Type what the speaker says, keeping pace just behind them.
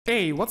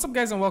Hey, what's up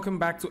guys and welcome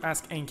back to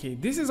askNK.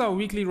 This is our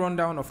weekly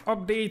rundown of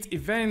updates,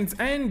 events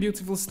and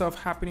beautiful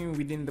stuff happening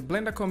within the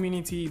Blender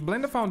community,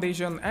 Blender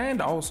Foundation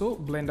and also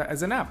Blender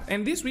as an app.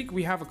 And this week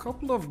we have a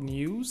couple of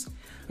news,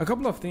 a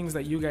couple of things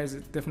that you guys are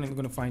definitely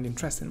going to find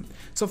interesting.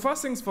 So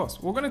first things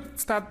first, we're going to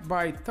start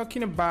by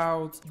talking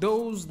about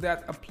those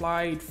that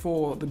applied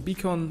for the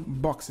beacon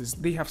boxes.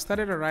 They have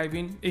started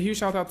arriving. A huge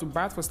shout out to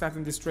Bat for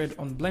starting this thread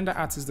on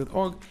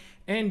blenderartist.org.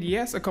 And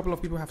yes, a couple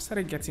of people have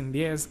started getting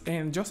theirs,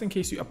 and just in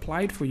case you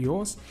applied for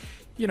yours,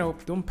 you know,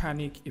 don't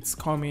panic, it's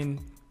coming.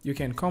 You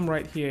can come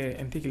right here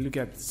and take a look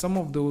at some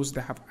of those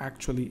that have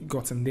actually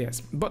gotten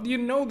theirs. But you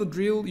know the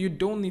drill, you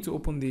don't need to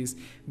open this.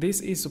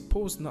 This is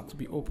supposed not to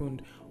be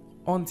opened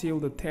until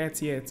the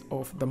 30th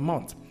of the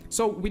month.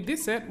 So with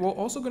this said, we're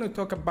also going to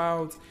talk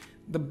about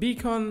the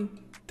Beacon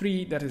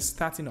 3 that is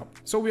starting up.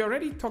 So we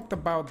already talked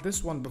about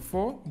this one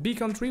before.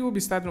 Beacon 3 will be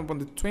starting up on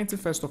the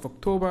 21st of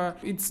October.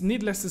 It's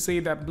needless to say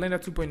that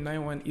Blender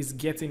 2.91 is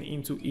getting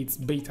into its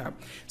beta.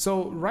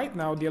 So right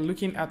now they're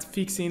looking at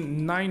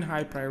fixing 9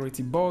 high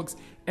priority bugs,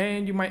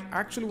 and you might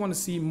actually want to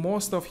see more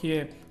stuff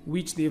here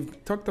which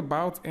they've talked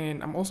about,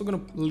 and I'm also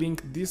going to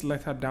link this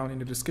letter down in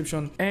the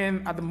description.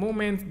 And at the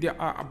moment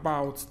there are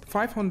about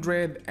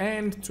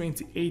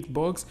 528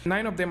 bugs.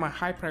 9 of them are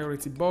high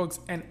priority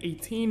bugs and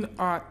 18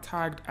 are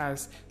tagged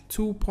as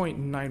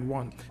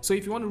 2.91. So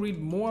if you want to read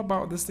more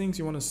about these things,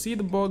 you want to see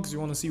the bugs, you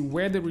want to see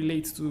where they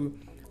relate to,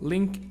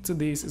 link to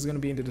this is going to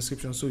be in the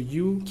description so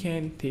you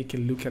can take a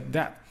look at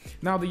that.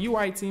 Now the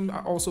UI team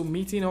are also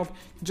meeting up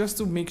just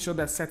to make sure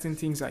that certain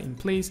things are in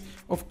place.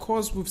 Of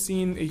course, we've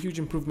seen a huge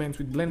improvement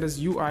with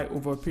Blender's UI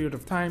over a period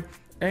of time,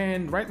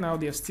 and right now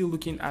they're still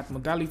looking at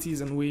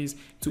modalities and ways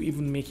to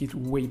even make it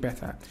way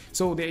better.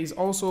 So there is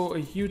also a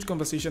huge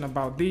conversation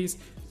about this,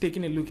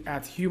 taking a look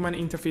at human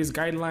interface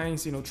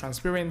guidelines, you know,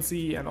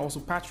 transparency and also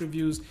patch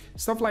reviews,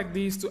 stuff like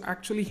this to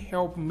actually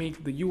help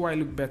make the UI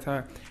look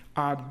better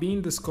are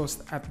being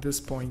discussed at this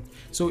point.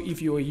 So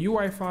if you're a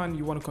UI fan,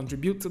 you want to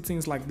contribute to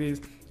things like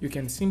this, you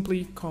can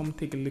simply come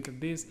take a look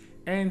at this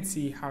and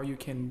see how you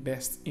can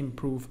best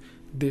improve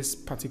this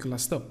particular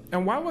stuff.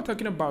 And while we're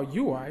talking about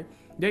UI,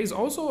 there is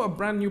also a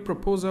brand new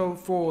proposal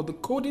for the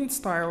coding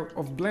style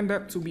of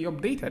Blender to be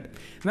updated.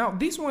 Now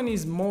this one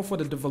is more for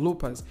the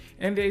developers,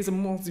 and there is a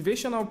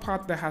motivational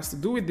part that has to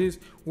do with this,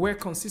 where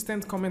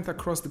consistent comment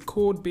across the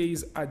code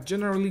base are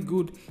generally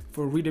good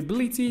for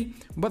readability,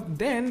 but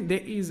then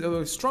there is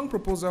a strong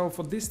proposal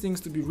for these things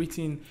to be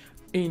written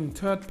in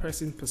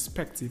third-person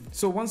perspective.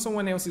 So once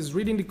someone else is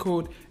reading the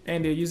code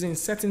and they're using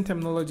certain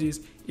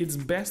terminologies, it's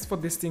best for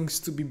these things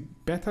to be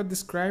better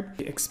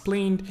described,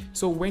 explained.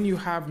 So when you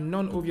have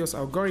non-obvious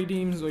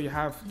algorithms or you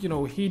have, you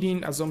know,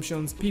 hidden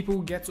assumptions,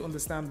 people get to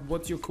understand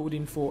what you're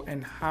coding for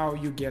and how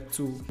you get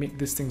to make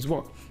these things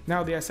work.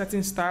 Now there are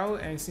certain style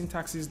and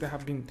syntaxes that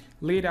have been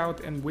laid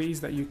out and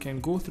ways that you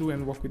can go through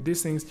and work with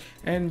these things.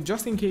 And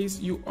just in case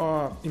you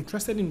are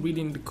interested in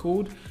reading the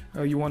code,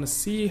 you want to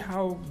see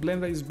how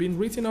Blender is being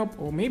written up,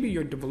 or maybe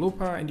you're a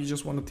developer and you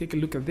just want to take a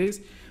look at this,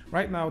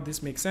 right now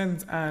this makes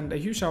sense. And a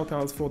huge shout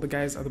out for the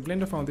guys at the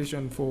Blender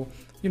Foundation for,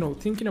 you know,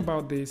 thinking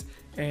about this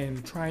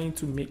and trying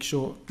to make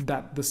sure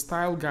that the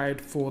style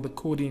guide for the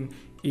coding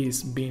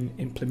is being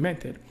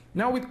implemented.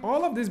 Now with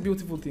all of these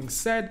beautiful things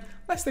said,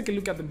 let's take a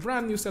look at the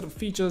brand new set of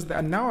features that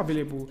are now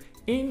available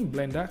in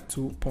Blender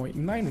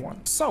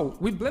 2.91. So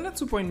with Blender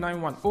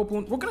 2.91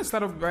 open, we're going to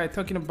start off by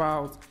talking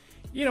about,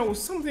 you know,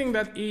 something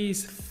that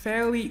is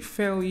fairly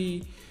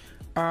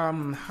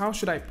how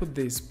should I put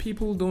this?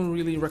 People don't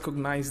really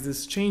recognize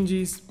these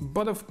changes,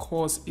 but of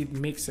course it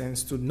makes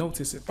sense to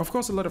notice it. Of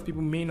course, a lot of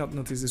people may not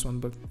notice this one,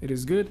 but it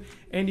is good.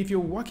 And if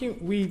you're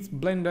working with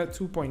Blender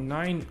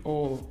 2.9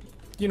 or,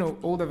 you know,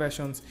 older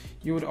versions,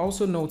 you would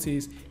also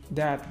notice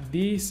that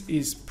this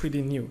is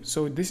pretty new.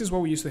 So this is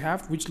what we used to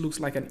have, which looks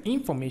like an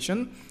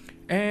information.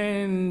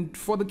 And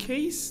for the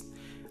case,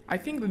 I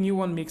think the new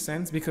one makes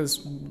sense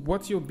because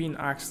what you're being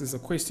asked is a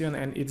question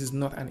and it is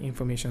not an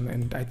information.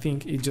 And I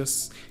think it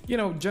just, you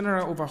know,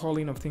 general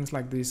overhauling of things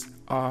like this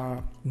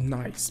are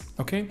nice.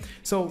 Okay,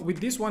 so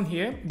with this one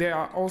here, there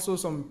are also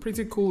some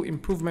pretty cool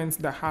improvements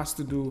that has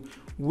to do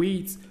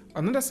with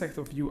another set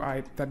of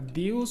UI that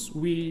deals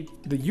with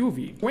the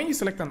UV. When you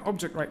select an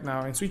object right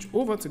now and switch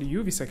over to the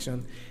UV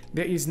section,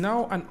 there is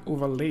now an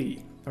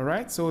overlay. All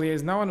right, so there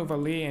is now an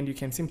overlay and you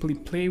can simply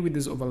play with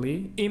this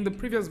overlay. In the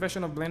previous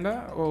version of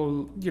Blender,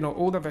 or, you know,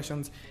 older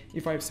versions,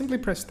 if I simply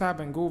press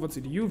tab and go over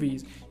to the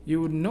UVs, you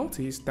would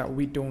notice that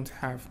we don't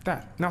have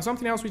that. Now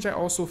something else which I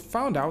also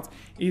found out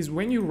is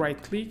when you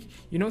right click,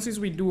 you notice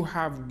we do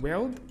have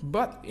weld,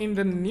 but in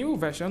the new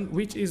version,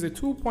 which is the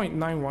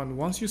 2.91,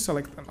 once you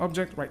select an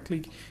object, right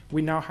click,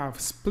 we now have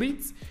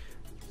split,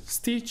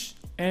 stitch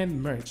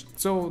and merge.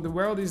 So the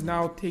weld is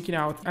now taken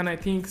out, and I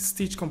think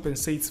stitch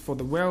compensates for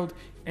the weld.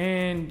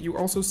 And you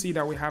also see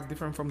that we have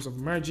different forms of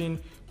merging,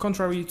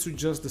 contrary to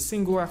just the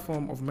singular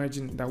form of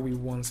merging that we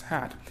once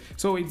had.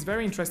 So it's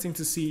very interesting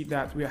to see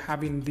that we are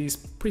having these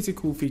pretty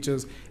cool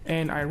features,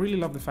 and I really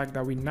love the fact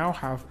that we now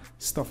have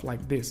stuff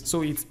like this.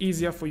 So it's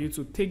easier for you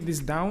to take this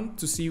down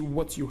to see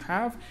what you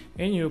have,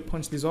 and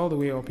punch this all the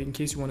way up in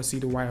case you want to see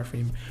the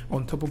wireframe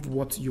on top of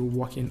what you're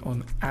working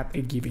on at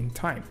a given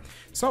time.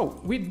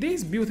 So with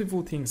these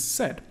beautiful things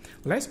said,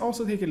 let's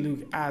also take a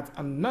look at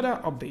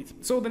another update.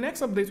 So the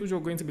next update which we're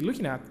going to be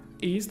looking at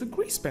is the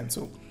grease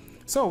pencil.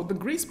 So the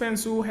grease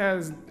pencil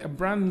has a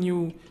brand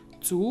new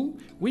tool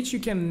which you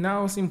can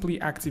now simply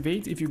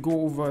activate. If you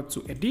go over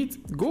to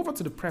edit, go over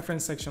to the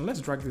preference section,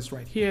 let's drag this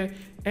right here,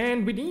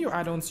 and within your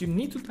add-ons you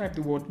need to type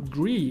the word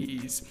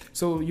grease.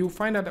 So you'll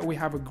find out that we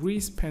have a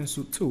grease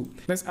pencil tool.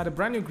 Let's add a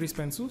brand new grease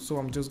pencil, so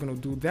I'm just going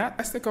to do that.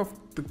 Let's take off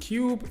the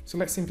cube, so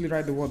let's simply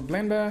write the word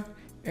blender,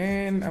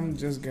 and I'm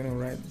just gonna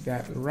write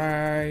that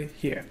right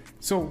here.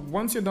 So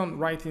once you're done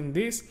writing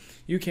this,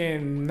 you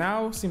can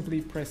now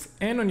simply press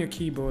N on your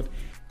keyboard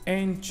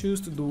and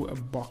choose to do a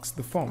box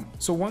deform.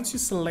 So once you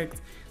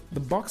select the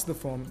box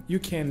deform, you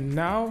can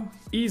now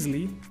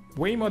easily,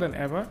 way more than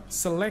ever,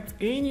 select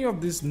any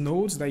of these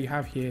nodes that you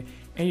have here,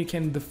 and you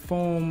can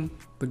deform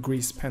the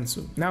grease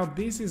pencil. Now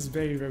this is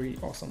very, very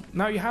awesome.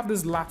 Now you have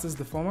this lattice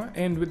deformer,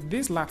 and with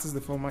this lattice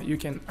deformer you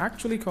can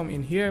actually come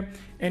in here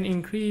and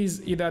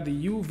increase either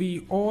the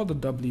UV or the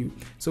W.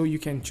 So you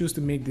can choose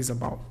to make this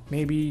about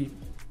maybe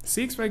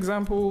 6, for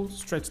example,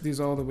 stretch this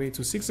all the way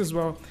to 6 as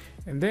well,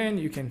 and then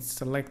you can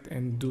select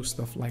and do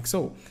stuff like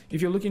so.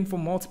 If you're looking for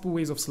multiple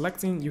ways of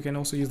selecting, you can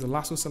also use the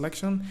lasso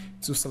selection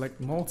to select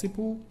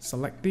multiple,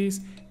 select this,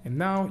 and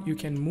now you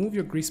can move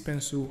your grease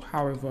pencil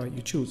however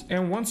you choose.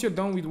 And once you're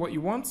done with what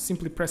you want,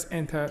 simply press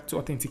enter to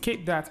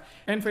authenticate that.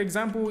 And for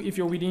example, if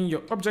you're within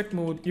your object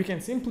mode, you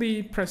can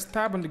simply press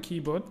tab on the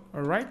keyboard,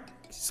 all right?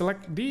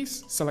 Select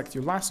this, select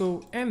your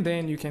lasso, and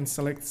then you can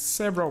select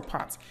several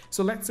parts.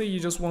 So let's say you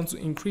just want to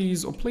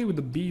increase or play with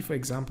the B, for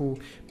example,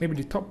 maybe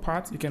the top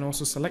part, you can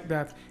also select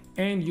that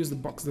and use the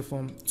box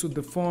deform to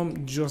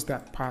deform just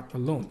that part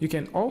alone. You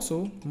can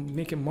also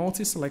make a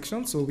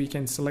multi-selection, so we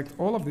can select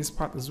all of this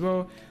part as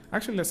well.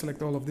 Actually, let's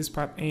select all of this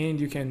part, and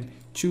you can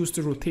choose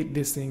to rotate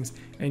these things,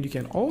 and you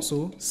can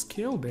also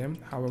scale them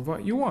however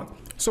you want.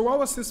 So while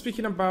we're still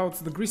speaking about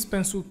the grease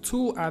pencil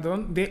tool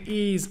add-on, there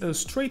is a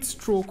straight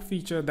stroke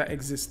feature that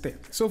exists there.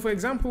 So for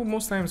example,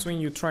 most times when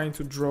you're trying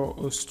to draw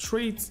a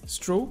straight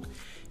stroke,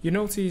 you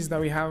notice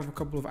that we have a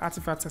couple of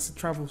artifacts as it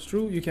travels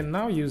through. You can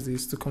now use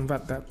this to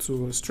convert that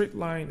to a straight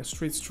line, a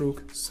straight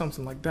stroke,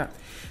 something like that.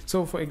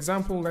 So for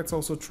example, let's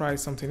also try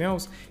something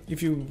else.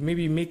 If you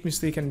maybe make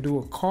mistake and do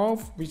a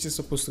curve, which is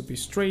supposed to be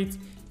straight,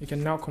 you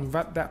can now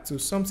convert that to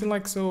something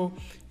like so.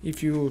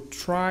 If you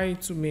try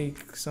to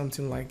make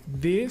something like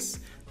this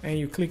and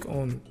you click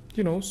on,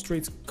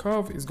 straight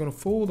curve, is going to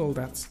fold all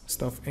that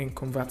stuff and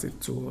convert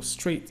it to a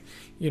straight,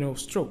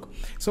 stroke.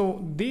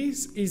 So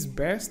this is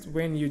best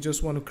when you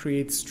just want to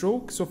create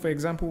stroke. So for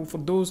example, for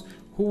those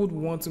who would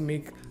want to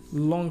make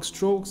long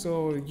strokes,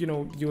 or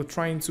you're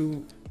trying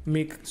to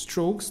make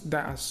strokes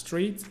that are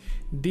straight,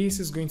 this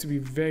is going to be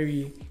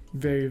very,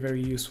 very,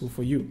 very useful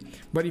for you.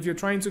 But if you're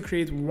trying to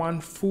create one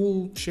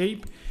full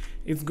shape,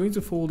 it's going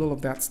to fold all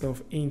of that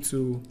stuff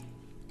into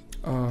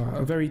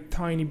a very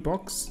tiny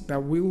box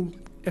that will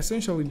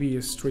essentially be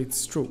a straight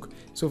stroke.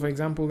 So for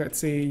example, let's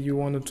say you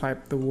want to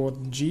type the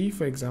word G,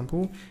 for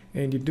example,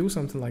 and you do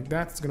something like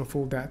that, it's going to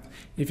fold that.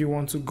 If you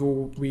want to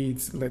go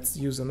with, let's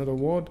use another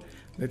word,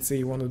 let's say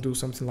you want to do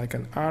something like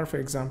an R, for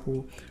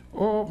example,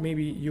 or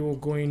maybe you're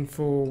going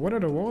for what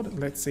other word,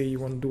 let's say you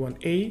want to do an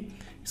A.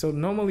 So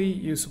normally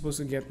you're supposed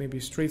to get maybe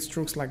straight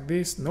strokes like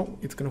this. No,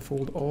 it's going to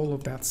fold all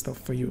of that stuff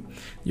for you.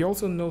 You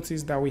also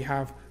notice that we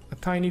have a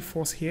tiny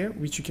force here,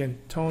 which you can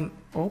turn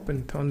up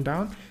and turn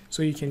down,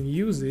 so you can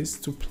use this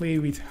to play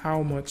with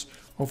how much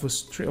of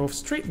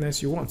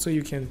straightness you want. So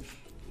you can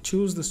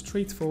choose the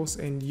straight force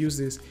and use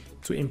this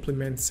to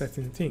implement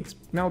certain things.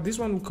 Now this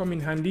one will come in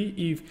handy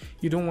if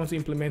you don't want to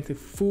implement a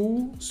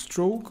full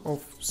stroke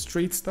of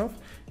straight stuff,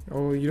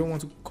 or you don't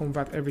want to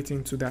convert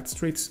everything to that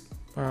straight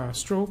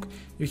stroke.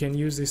 You can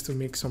use this to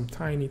make some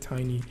tiny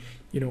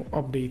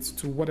updates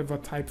to whatever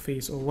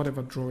typeface or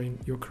whatever drawing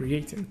you're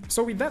creating.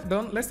 So with that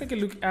done, let's take a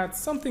look at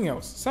something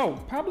else. So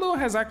Pablo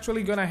has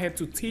actually gone ahead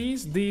to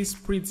tease this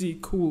pretty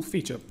cool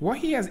feature. What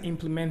he has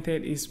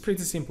implemented is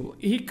pretty simple.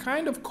 He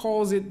kind of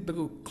calls it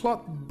the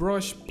cloth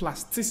brush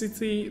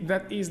plasticity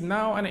that is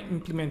now an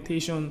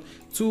implementation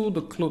to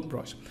the cloth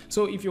brush.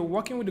 So if you're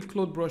working with the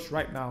cloth brush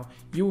right now,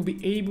 you will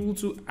be able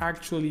to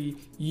actually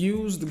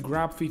use the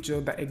grab feature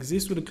that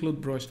exists with the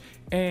cloth brush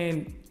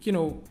and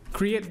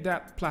create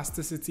that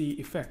plasticity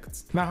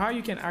effect. Now how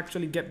you can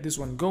actually get this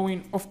one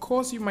going, of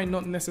course you might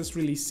not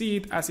necessarily see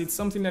it, as it's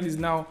something that is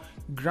now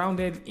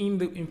grounded in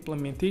the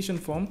implementation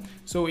form,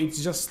 so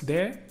it's just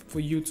there for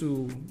you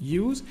to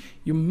use.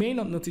 You may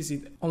not notice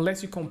it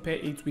unless you compare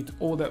it with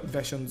older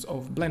versions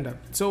of Blender.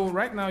 So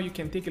right now you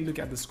can take a look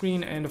at the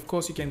screen, and of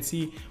course you can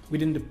see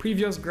within the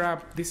previous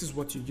grab, this is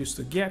what you used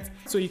to get.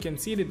 So you can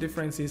see the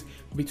differences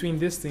between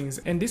these things,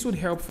 and this would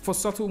help for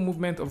subtle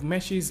movement of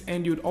meshes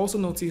and you'd also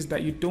notice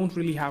that you don't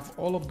really have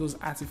all of those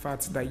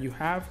artifacts that you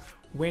have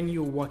when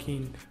you're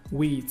working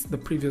with the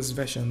previous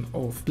version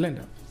of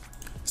Blender.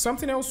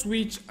 Something else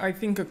which I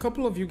think a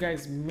couple of you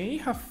guys may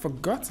have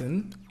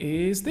forgotten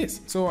is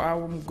this. So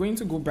I'm going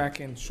to go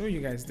back and show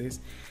you guys this,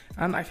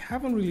 and I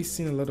haven't really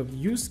seen a lot of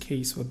use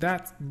case for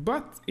that,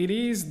 but it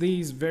is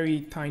this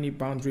very tiny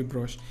boundary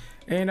brush.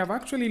 And I've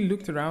actually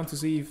looked around to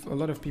see if a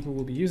lot of people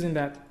will be using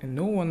that, and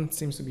no one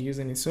seems to be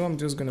using it. So I'm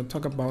just going to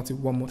talk about it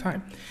one more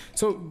time.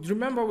 So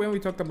remember when we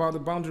talked about the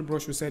boundary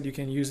brush, we said you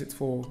can use it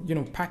for,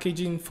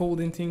 packaging,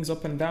 folding things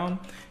up and down.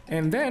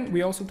 And then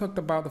we also talked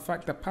about the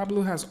fact that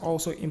Pablo has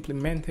also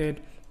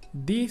implemented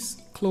this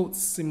cloth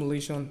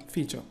simulation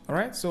feature. All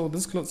right, so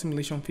this cloth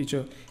simulation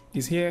feature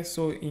is here.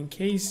 So in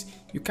case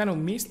you kind of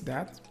missed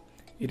that,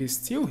 it is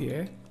still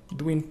here,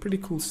 doing pretty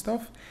cool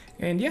stuff.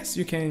 And yes,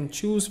 you can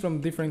choose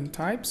from different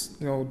types,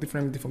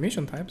 different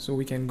deformation types. So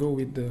we can go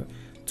with the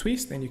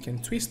twist, and you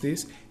can twist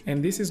this,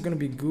 and this is going to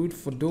be good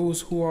for those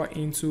who are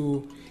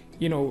into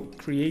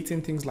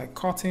creating things like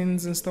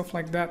curtains and stuff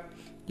like that.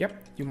 Yep,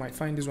 you might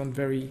find this one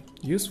very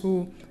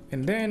useful.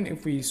 And then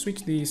if we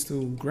switch these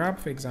to grab,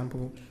 for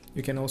example,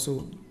 you can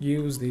also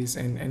use this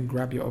and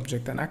grab your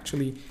object and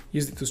actually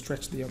use it to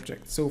stretch the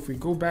object. So if we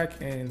go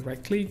back and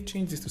right click,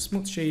 change this to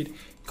smooth shade,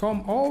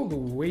 come all the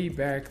way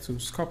back to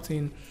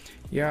sculpting.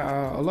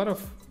 Yeah, a lot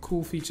of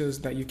cool features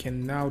that you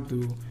can now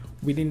do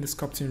within the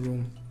sculpting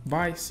room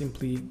by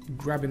simply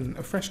grabbing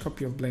a fresh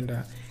copy of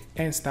Blender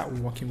and start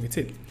working with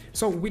it.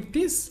 So with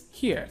this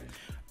here,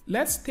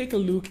 let's take a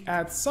look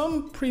at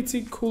some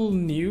pretty cool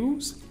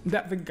news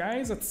that the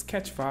guys at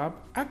SKETCHFAB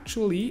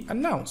actually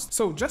announced.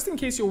 So just in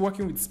case you're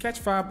working with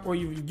SKETCHFAB or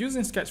you're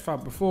using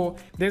SKETCHFAB before,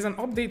 there's an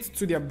update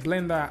to their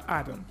Blender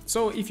add-on.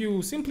 So if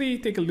you simply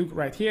take a look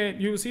right here,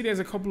 you'll see there's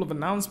a couple of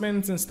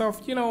announcements and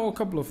stuff, a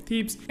couple of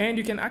tips, and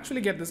you can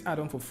actually get this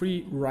add-on for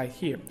free right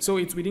here. So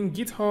it's within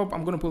GitHub.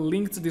 I'm going to put a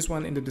link to this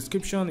one in the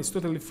description. It's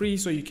totally free,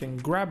 so you can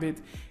grab it.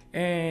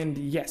 And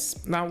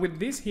yes, now with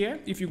this here,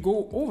 if you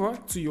go over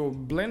to your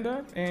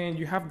Blender and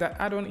you have that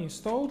add-on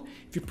installed,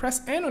 if you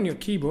press N on your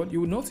keyboard,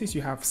 you will notice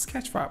you have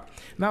SKETCHFAB.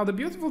 Now the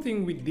beautiful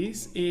thing with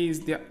this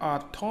is there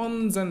are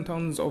tons and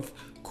tons of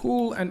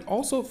cool and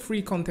also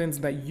free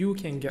content that you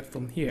can get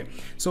from here.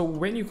 So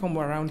when you come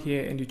around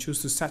here and you choose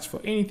to search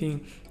for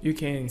anything, you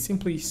can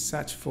simply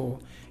search for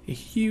a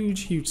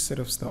huge set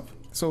of stuff.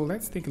 So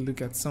let's take a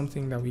look at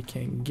something that we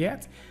can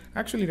get.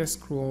 Actually, let's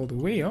scroll all the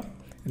way up.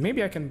 And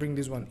maybe I can bring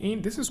this one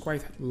in. This is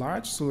quite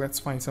large, so let's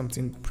find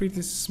something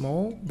pretty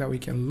small that we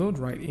can load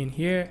right in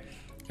here.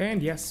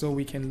 And yes, so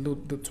we can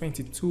load the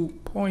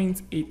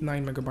 22.89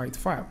 megabyte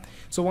file.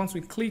 So once we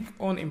click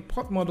on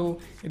import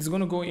model, it's going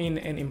to go in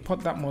and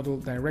import that model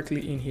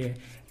directly in here.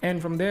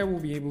 And from there, we'll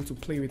be able to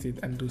play with it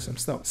and do some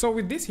stuff. So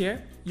with this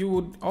here, you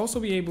would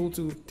also be able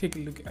to take a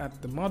look at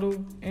the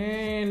model.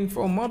 And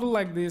for a model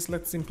like this,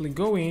 let's simply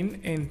go in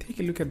and take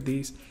a look at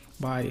this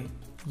by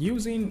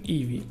using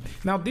Eevee.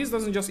 Now this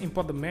doesn't just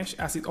import the mesh,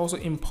 as it also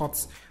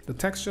imports the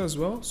texture as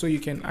well, so you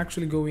can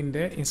actually go in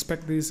there,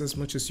 inspect this as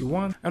much as you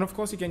want, and of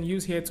course you can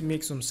use here to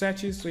make some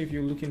searches. So if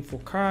you're looking for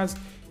cars,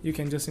 you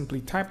can just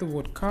simply type the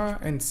word car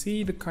and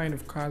see the kind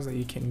of cars that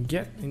you can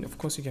get. And of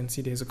course you can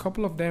see there's a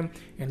couple of them,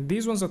 and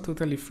these ones are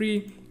totally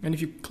free. And if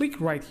you click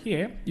right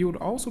here, you would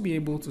also be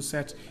able to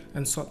search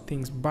and sort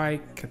things by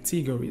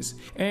categories.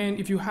 And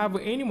if you have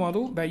any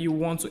model that you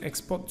want to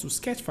export to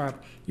SKETCHFAB,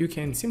 you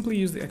can simply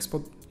use the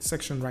export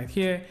section right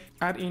here,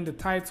 add in the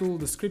title,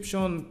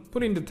 description,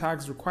 put in the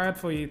tags required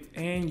for it,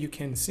 and you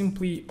can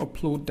simply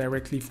upload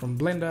directly from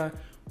Blender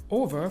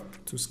over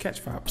to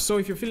SKETCHFAB. So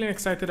if you're feeling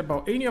excited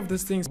about any of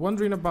these things,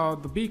 wondering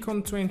about the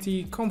Beacon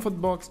 20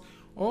 comfort box,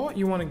 or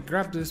you want to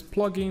grab this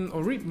plugin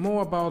or read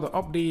more about the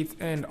update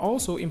and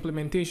also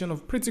implementation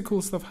of pretty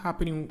cool stuff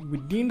happening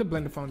within the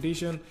Blender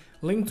Foundation,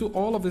 link to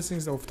all of these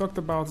things that we've talked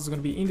about is going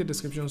to be in the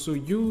description, so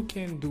you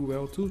can do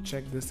well to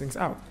check these things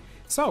out.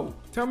 So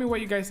tell me what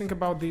you guys think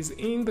about this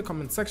in the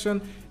comment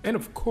section, and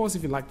of course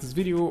if you like this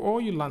video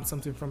or you learned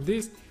something from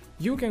this,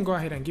 you can go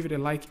ahead and give it a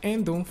like,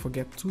 and don't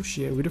forget to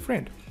share with a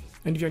friend.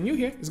 And if you're new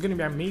here, it's going to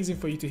be amazing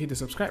for you to hit the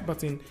subscribe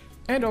button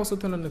and also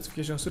turn on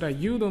notifications so that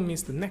you don't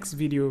miss the next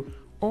video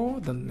or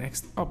the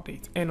next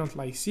update. And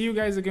until I see you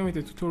guys again with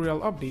a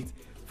tutorial update,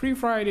 Free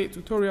Friday,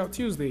 Tutorial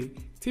Tuesday,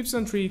 tips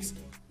and tricks,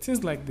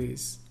 things like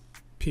this.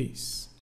 Peace.